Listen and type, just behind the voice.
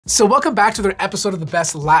So welcome back to another episode of the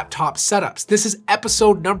best laptop setups. This is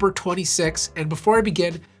episode number 26. And before I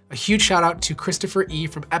begin, a huge shout out to Christopher E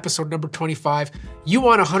from episode number 25. You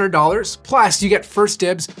won $100, plus you get first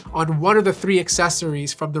dibs on one of the 3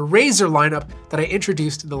 accessories from the Razer lineup that I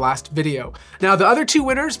introduced in the last video. Now, the other 2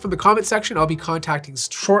 winners from the comment section, I'll be contacting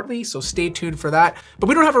shortly, so stay tuned for that. But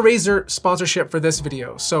we don't have a Razer sponsorship for this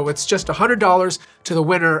video, so it's just $100 to the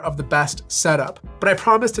winner of the best setup. But I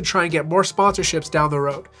promise to try and get more sponsorships down the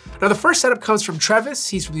road. Now, the first setup comes from Travis.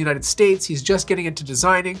 He's from the United States. He's just getting into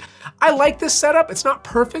designing. I like this setup. It's not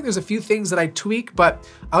perfect. There's a few things that I tweak, but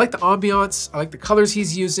I like the ambiance. I like the colors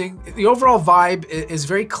he's using. The overall vibe is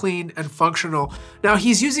very clean and functional. Now,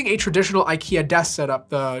 he's using a traditional IKEA desk setup.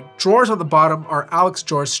 The drawers on the bottom are Alex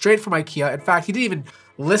drawers straight from IKEA. In fact, he didn't even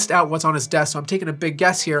list out what's on his desk, so I'm taking a big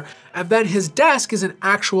guess here. And then his desk is an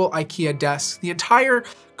actual IKEA desk. The entire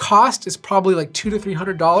cost is probably like $200 to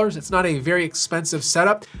 $300. It's not a very expensive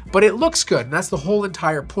setup, but it looks good, and that's the whole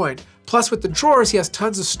entire point. Plus, with the drawers, he has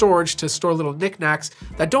tons of storage to store little knickknacks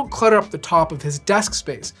that don't clutter up the top of his desk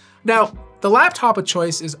space. Now, the laptop of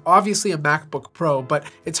choice is obviously a MacBook Pro, but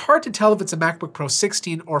it's hard to tell if it's a MacBook Pro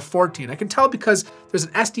 16 or 14. I can tell because there's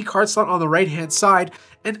an SD card slot on the right-hand side,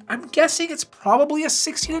 and I'm guessing it's probably a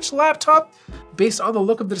 16-inch laptop based on the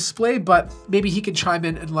look of the display, but maybe he can chime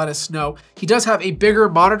in and let us know. He does have a bigger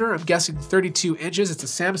monitor, I'm guessing 32 inches. It's a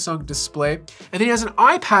Samsung display, and then he has an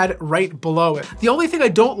iPad right below it. The only thing I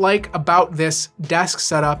don't like about this desk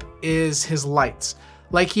setup is his lights.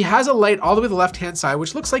 Like, he has a light all the way to the left-hand side,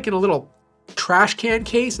 which looks like in a little trash can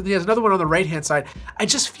case, and he has another one on the right-hand side. I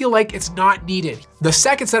just feel like it's not needed. The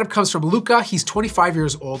second setup comes from Luca. He's 25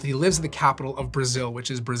 years old. He lives in the capital of Brazil,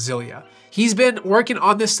 which is Brasilia. He's been working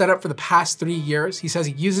on this setup for the past 3 years. He says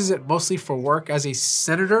he uses it mostly for work as a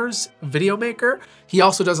senator's video maker. He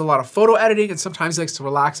also does a lot of photo editing, and sometimes he likes to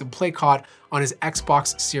relax and play COD on his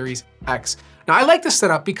Xbox Series X. Now, I like this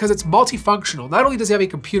setup because it's multifunctional. Not only does he have a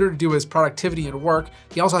computer to do his productivity and work,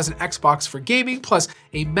 he also has an Xbox for gaming, plus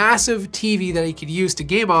a massive TV that he can use to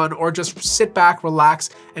game on or just sit back,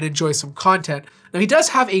 relax, and enjoy some content. Now, he does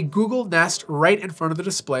have a Google Nest right in front of the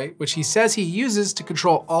display, which he says he uses to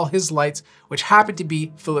control all his lights, which happen to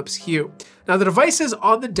be Philips Hue. Now, the devices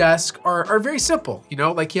on the desk are very simple, you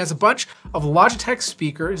know, like he has a bunch of Logitech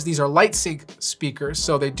speakers. These are light sync speakers,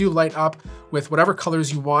 so they do light up with whatever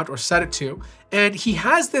colors you want or set it to. And he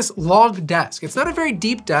has this long desk. It's not a very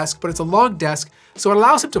deep desk, but it's a long desk, so it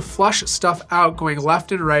allows him to flush stuff out going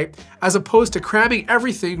left and right, as opposed to cramming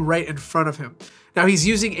everything right in front of him. Now, he's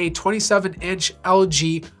using a 27-inch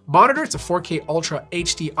LG monitor. It's a 4K Ultra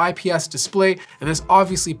HD IPS display, and this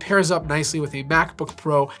obviously pairs up nicely with a MacBook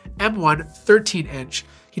Pro M1 13-inch.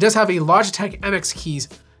 He does have a Logitech MX Keys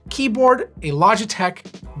keyboard, a Logitech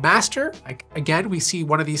Master. Again, we see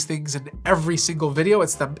one of these things in every single video.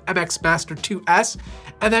 It's the MX Master 2S.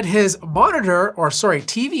 And then his monitor, or sorry,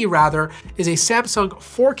 TV rather, is a Samsung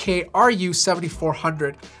 4K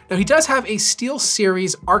RU7400. Now, he does have a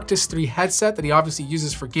SteelSeries Arctis 3 headset that he obviously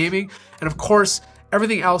uses for gaming. And of course,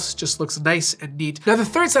 everything else just looks nice and neat. Now, the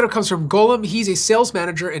third setup comes from Golem. He's a sales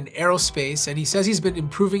manager in aerospace, and he says he's been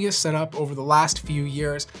improving his setup over the last few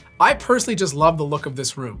years. I personally just love the look of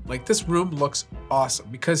this room. Like, this room looks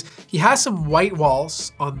awesome because he has some white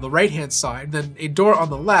walls on the right-hand side, then a door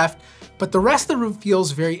on the left, but the rest of the room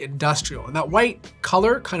feels very industrial, and that white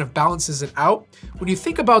color kind of balances it out. When you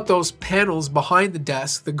think about those panels behind the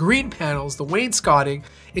desk, the green panels, the wainscoting,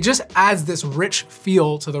 it just adds this rich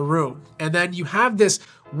feel to the room. And then you have this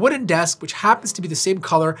wooden desk, which happens to be the same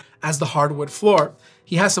color as the hardwood floor.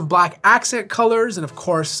 He has some black accent colors and of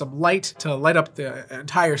course some light to light up the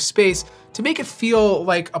entire space to make it feel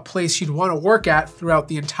like a place you'd want to work at throughout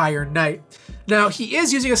the entire night. Now, he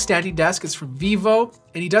is using a standing desk. It's from Vivo,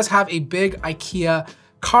 and he does have a big IKEA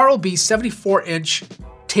Carl B 74-inch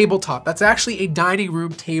tabletop. That's actually a dining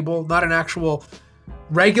room table, not an actual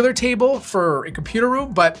regular table for a computer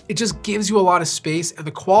room, but it just gives you a lot of space, and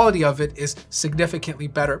the quality of it is significantly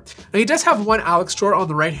better. Now, he does have one Alex drawer on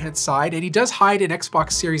the right-hand side, and he does hide an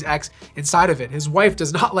Xbox Series X inside of it. His wife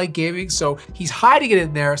does not like gaming, so he's hiding it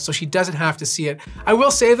in there so she doesn't have to see it. I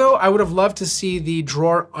will say though, I would have loved to see the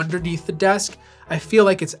drawer underneath the desk. I feel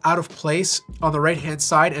like it's out of place on the right-hand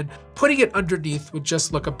side, and putting it underneath would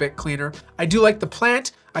just look a bit cleaner. I do like the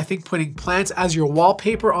plant. I think putting plants as your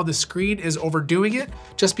wallpaper on the screen is overdoing it,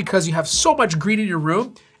 just because you have so much green in your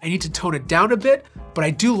room. I need to tone it down a bit, but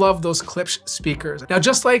I do love those Klipsch speakers. Now,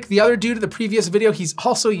 just like the other dude in the previous video, he's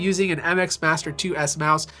also using an MX Master 2S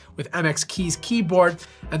mouse with MX Keys keyboard.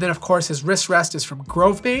 And then of course his wrist rest is from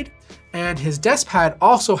GroveMade, and his desk pad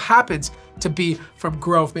also happens to be from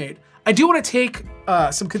GroveMade. I do want to take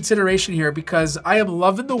some consideration here because I am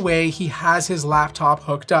loving the way he has his laptop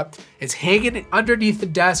hooked up. It's hanging underneath the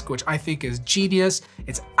desk, which I think is genius.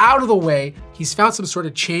 It's out of the way. He's found some sort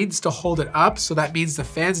of chains to hold it up, so that means the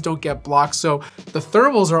fans don't get blocked, so the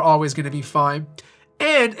thermals are always going to be fine.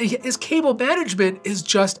 And his cable management is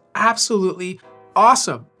just absolutely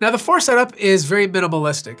awesome. Now the floor setup is very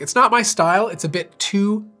minimalistic. It's not my style. It's a bit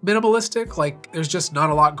too minimalistic. Like there's just not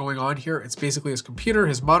a lot going on here. It's basically his computer,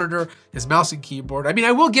 his monitor, his mouse and keyboard. I mean,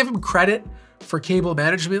 I will give him credit for cable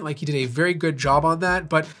management. Like he did a very good job on that.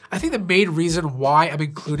 But I think the main reason why I'm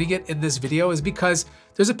including it in this video is because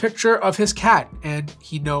there's a picture of his cat and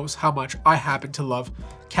he knows how much I happen to love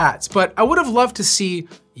cats. But I would have loved to see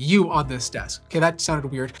you on this desk. Okay, that sounded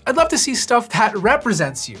weird. I'd love to see stuff that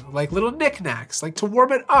represents you, like little knickknacks, like to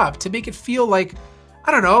warm it up, to make it feel like,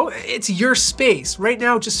 I don't know, it's your space. Right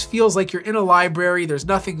now it just feels like you're in a library, there's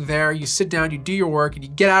nothing there, you sit down, you do your work, and you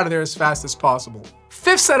get out of there as fast as possible.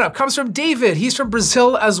 Fifth setup comes from David. He's from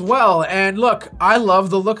Brazil as well. And look, I love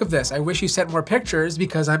the look of this. I wish you sent more pictures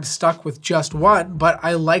because I'm stuck with just one, but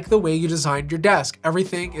I like the way you designed your desk.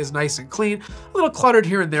 Everything is nice and clean, a little cluttered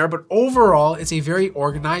here and there, but overall it's a very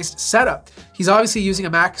organized setup. He's obviously using a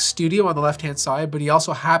Mac Studio on the left-hand side, but he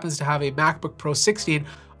also happens to have a MacBook Pro 16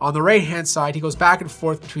 on the right-hand side. He goes back and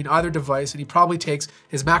forth between either device, and he probably takes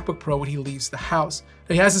his MacBook Pro when he leaves the house.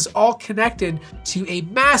 Now, he has this all connected to a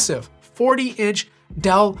massive 40-inch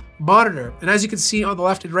Dell monitor. And as you can see on the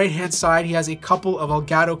left and right-hand side, he has a couple of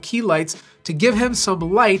Elgato key lights to give him some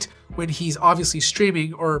light when he's obviously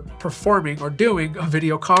streaming or performing or doing a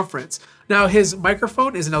video conference. Now, his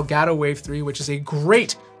microphone is an Elgato Wave 3, which is a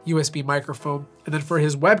great USB microphone. And then for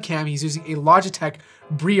his webcam, he's using a Logitech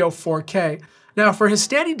Brio 4K. Now for his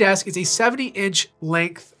standing desk, it's a 70-inch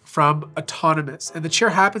length from Autonomous. And the chair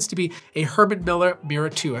happens to be a Herman Miller Mira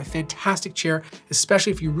 2, a fantastic chair,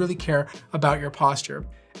 especially if you really care about your posture.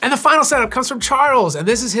 And the final setup comes from Charles, and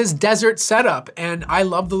this is his desert setup. And I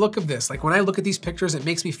love the look of this. Like when I look at these pictures, it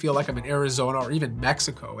makes me feel like I'm in Arizona or even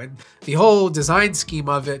Mexico. And the whole design scheme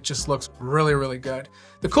of it just looks really, really good.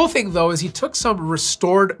 The cool thing though is he took some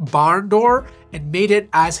restored barn door and made it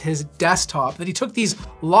as his desktop. Then he took these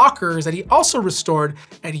lockers that he also restored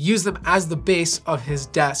and used them as the base of his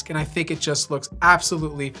desk. And I think it just looks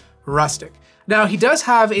absolutely rustic. Now he does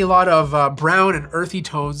have a lot of brown and earthy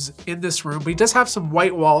tones in this room, but he does have some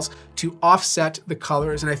white walls to offset the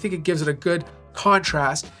colors, and I think it gives it a good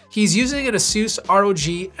contrast. He's using an Asus ROG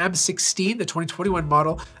M16, the 2021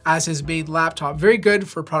 model, as his main laptop. Very good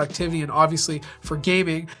for productivity and obviously for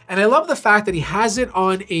gaming. And I love the fact that he has it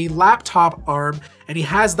on a laptop arm and he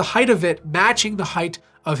has the height of it matching the height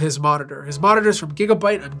of his monitor. His monitor is from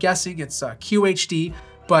Gigabyte. I'm guessing it's QHD.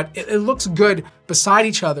 But it looks good beside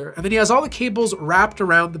each other. And then he has all the cables wrapped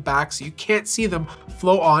around the back so you can't see them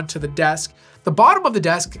flow onto the desk. The bottom of the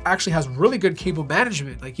desk actually has really good cable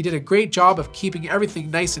management. Like he did a great job of keeping everything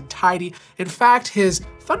nice and tidy. In fact, his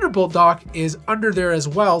Thunderbolt dock is under there as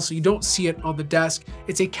well, so you don't see it on the desk.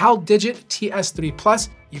 It's a CalDigit TS3 Plus.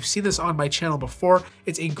 You've seen this on my channel before.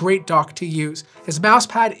 It's a great dock to use. His mouse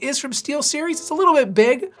pad is from SteelSeries. It's a little bit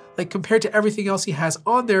big, like compared to everything else he has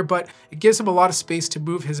on there, but it gives him a lot of space to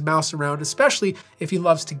move his mouse around, especially if he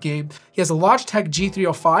loves to game. He has a Logitech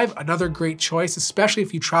G305, another great choice, especially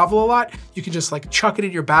if you travel a lot. You can just like chuck it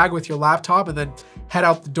in your bag with your laptop and then head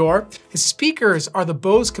out the door. His speakers are the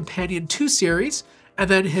Bose Companion 2 series, and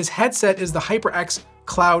then his headset is the HyperX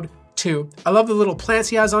Cloud 2. I love the little plants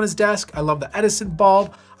he has on his desk. I love the Edison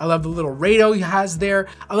bulb. I love the little radio he has there.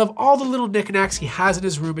 I love all the little knickknacks he has in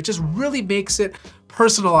his room. It just really makes it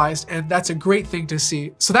personalized, and that's a great thing to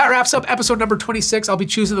see. So that wraps up episode number 26. I'll be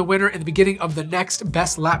choosing the winner in the beginning of the next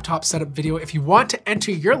best laptop setup video. If you want to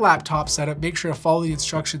enter your laptop setup, make sure to follow the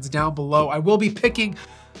instructions down below. I will be picking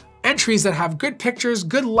entries that have good pictures,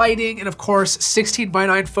 good lighting, and of course,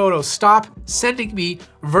 16:9 photos. Stop sending me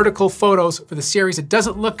vertical photos for the series. It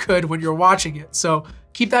doesn't look good when you're watching it. So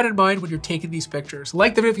keep that in mind when you're taking these pictures.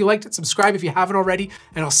 Like the video if you liked it, subscribe if you haven't already,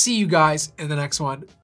 and I'll see you guys in the next one.